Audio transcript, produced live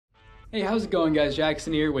Hey, how's it going, guys?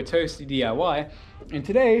 Jackson here with Toasty DIY, and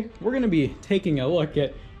today we're going to be taking a look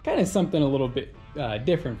at kind of something a little bit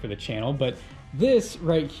different for the channel, but this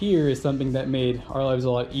right here is something that made our lives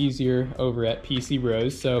a lot easier over at PC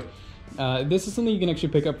Bros. So this is something you can actually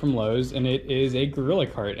pick up from Lowe's, and it is a Gorilla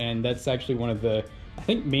Cart, and that's actually one of the, I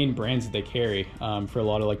think, main brands that they carry for a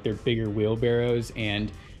lot of like their bigger wheelbarrows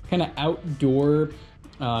and kind of outdoor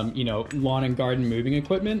lawn and garden moving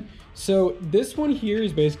equipment. So this one here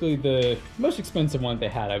is basically the most expensive one they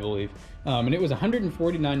had, I believe. And it was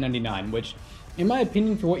 $149.99, which in my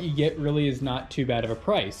opinion, for what you get, really is not too bad of a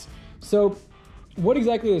price. So what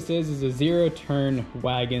exactly this is a zero-turn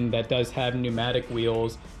wagon that does have pneumatic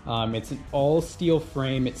wheels. It's an all steel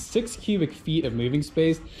frame. It's 6 cubic feet of moving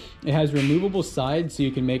space. It has removable sides, so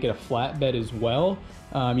you can make it a flatbed as well.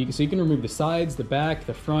 So you can remove the sides, the back,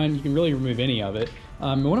 the front. You can really remove any of it.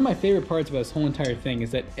 One of my favorite parts about this whole entire thing is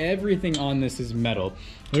that everything on this is metal.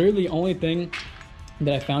 Literally the only thing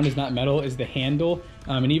that I found is not metal is the handle,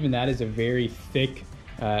 and even that is a very thick,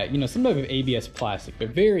 some type of ABS plastic, but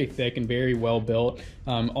very thick and very well built.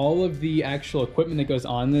 All of the actual equipment that goes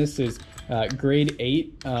on this is grade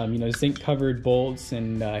 8, zinc covered bolts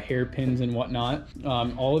and hairpins and whatnot.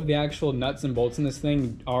 All of the actual nuts and bolts in this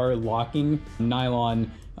thing are locking nylon,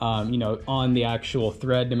 on the actual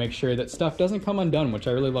thread to make sure that stuff doesn't come undone, which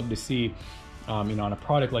I really love to see. On a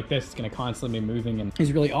product like this, it's going to constantly be moving, and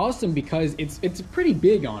it's really awesome because it's pretty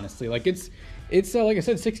big, honestly. Like it's like I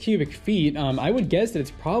said, 6 cubic feet. I would guess that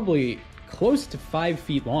it's probably close to 5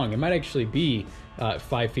 feet long. It might actually be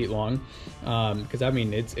 5 feet long, because I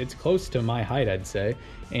mean it's close to my height, I'd say.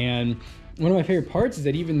 And one of my favorite parts is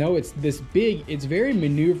that even though it's this big, it's very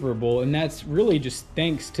maneuverable, and that's really just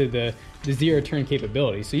thanks to the zero turn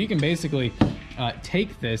capability. So you can basically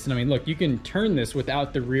take this, and I mean, look, you can turn this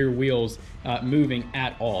without the rear wheels moving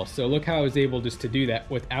at all. So look how I was able just to do that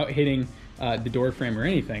without hitting the door frame or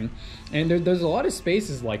anything. And there's a lot of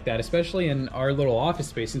spaces like that, especially in our little office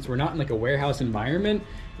space, since we're not in like a warehouse environment.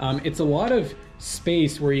 It's a lot of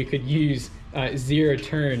space where you could use zero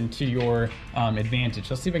turn to your advantage.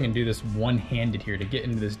 Let's see if I can do this one-handed here to get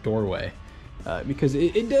into this doorway, because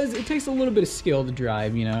it takes a little bit of skill to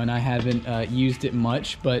drive, and I haven't used it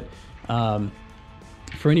much, but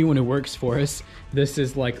for anyone who works for us, this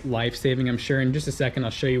is like life-saving, I'm sure. In just a second,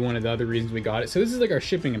 I'll show you one of the other reasons we got it. So this is like our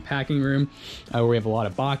shipping and packing room, where we have a lot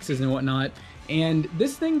of boxes and whatnot. And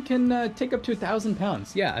this thing can take up to 1,000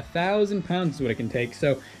 pounds. Yeah, 1,000 pounds is what it can take.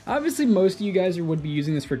 So obviously most of you guys would be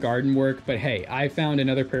using this for garden work, but hey, I found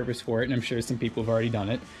another purpose for it, and I'm sure some people have already done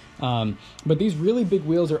it. But these really big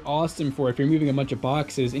wheels are awesome for if you're moving a bunch of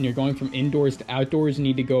boxes and you're going from indoors to outdoors, you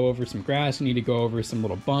need to go over some grass, you need to go over some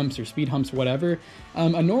little bumps or speed humps, whatever.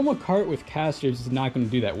 A normal cart with casters is not going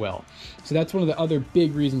to do that well. So that's one of the other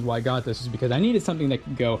big reasons why I got this, is because I needed something that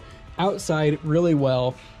could go outside really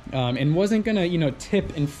well, and wasn't gonna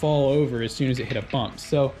tip and fall over as soon as it hit a bump.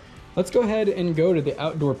 So let's go ahead and go to the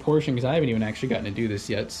outdoor portion, because I haven't even actually gotten to do this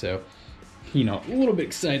yet, so a little bit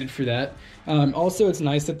excited for that. Also, it's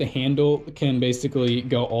nice that the handle can basically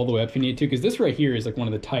go all the way up if you need to, because this right here is like one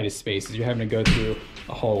of the tightest spaces. You're having to go through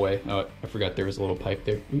a hallway. Oh, I forgot there was a little pipe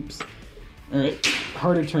there. Oops. All right,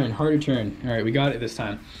 harder turn. All right, we got it this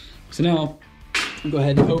time. So now go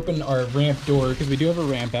ahead and open our ramp door, because we do have a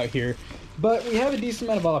ramp out here, but we have a decent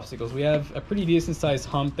amount of obstacles. We have a pretty decent sized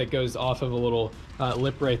hump that goes off of a little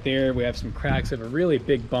lip right there. We have some cracks. We have a really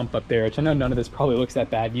big bump up there, which I know none of this probably looks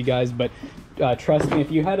that bad, you guys, but trust me,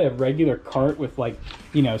 if you had a regular cart with like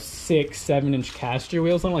 6-7 inch caster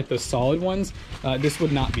wheels on, like those solid ones, this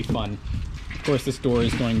would not be fun. Of course, this door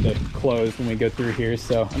is going to close when we go through here,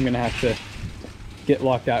 so I'm gonna have to get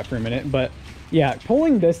locked out for a minute. But yeah,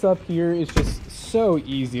 pulling this up here is just so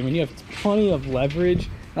easy. I mean, you have plenty of leverage.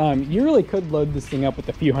 You really could load this thing up with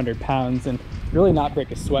a few hundred pounds and really not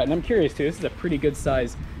break a sweat. And I'm curious too, this is a pretty good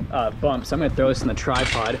size bump, so I'm gonna throw this in the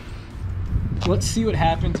tripod. Let's see what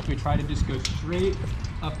happens if we try to just go straight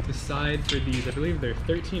up the side for these. I believe they're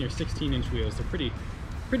 13 or 16 inch wheels. They're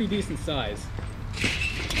pretty decent size.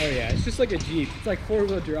 Oh yeah, it's just like a Jeep. It's like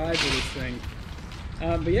 4-wheel drive with this thing.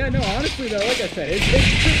 But yeah, no, honestly though, like I said,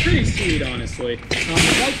 it's pretty sweet, honestly. The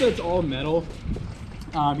fact that it's all metal,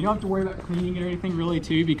 you don't have to worry about cleaning it or anything really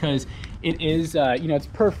too, because it is, it's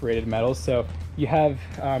perforated metal, so you have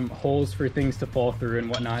holes for things to fall through and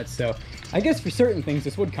whatnot. So I guess for certain things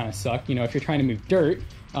this would kind of suck. If you're trying to move dirt,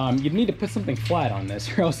 you'd need to put something flat on this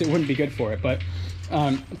or else it wouldn't be good for it. But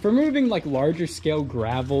for moving like larger scale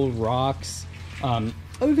gravel, rocks,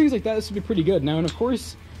 other things like that, this would be pretty good. Now, and of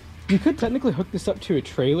course, you could technically hook this up to a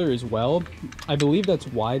trailer as well. I believe that's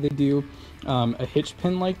why they do a hitch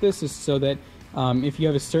pin like this, is so that if you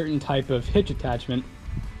have a certain type of hitch attachment,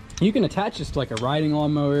 You can attach this to like a riding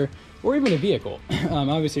lawnmower or even a vehicle.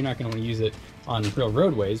 Obviously, you're not going to want to use it on real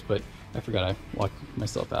roadways, but I forgot I locked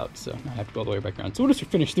myself out, so I have to go all the way back around. So we'll just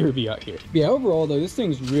finish the review out here. Yeah, overall though, this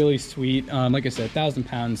thing's really sweet. Like I said, 1,000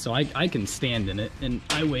 pounds, so I can stand in it, and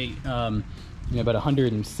I weigh you know, about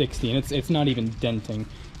 160, and it's not even denting.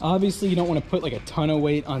 Obviously, you don't want to put like a ton of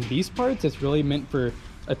weight on these parts. It's really meant for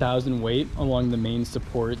 1,000 weight along the main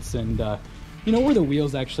supports and you know, where the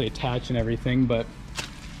wheels actually attach and everything, but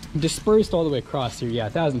dispersed all the way across here, yeah,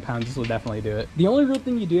 1,000 pounds, this will definitely do it. The only real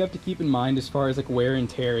thing you do have to keep in mind as far as like wear and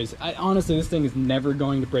tear is, honestly, this thing is never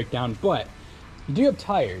going to break down, but you do have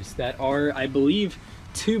tires that are, I believe,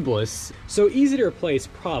 tubeless, so easy to replace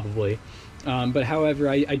probably. But however,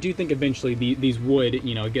 I do think eventually these would,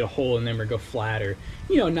 you know, get a hole in them or go flat or,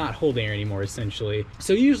 you know, not hold air anymore essentially.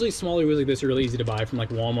 So usually smaller wheels like this are really easy to buy from like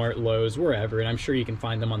Walmart, Lowe's, wherever, and I'm sure you can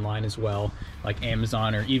find them online as well, like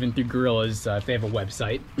Amazon or even through Gorillas if they have a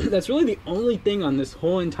website. That's really the only thing on this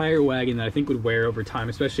whole entire wagon that I think would wear over time,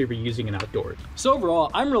 especially if you're using it outdoors. So overall,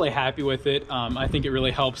 I'm really happy with it. I think it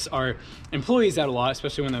really helps our employees out a lot,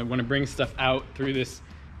 especially when they want to bring stuff out through this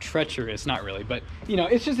treacherous, not really, but you know,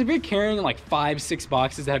 it's just if you're carrying like 5-6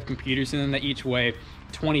 boxes that have computers in them that each weigh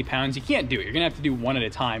 20 pounds, you can't do it. You're gonna have to do one at a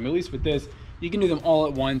time. At least with this, you can do them all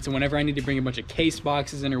at once, and whenever I need to bring a bunch of case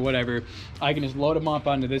boxes in or whatever, I can just load them up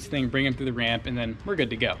onto this thing, bring them through the ramp, and then we're good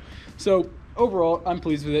to go. So overall, I'm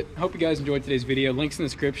pleased with it. Hope you guys enjoyed today's video. Links in the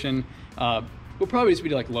description. We'll probably just be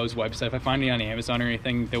like Lowe's website. If I find it on Amazon or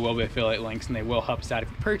anything, there will be affiliate links and they will help us out if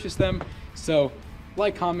you purchase them. So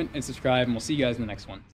like, comment, and subscribe, and we'll see you guys in the next one.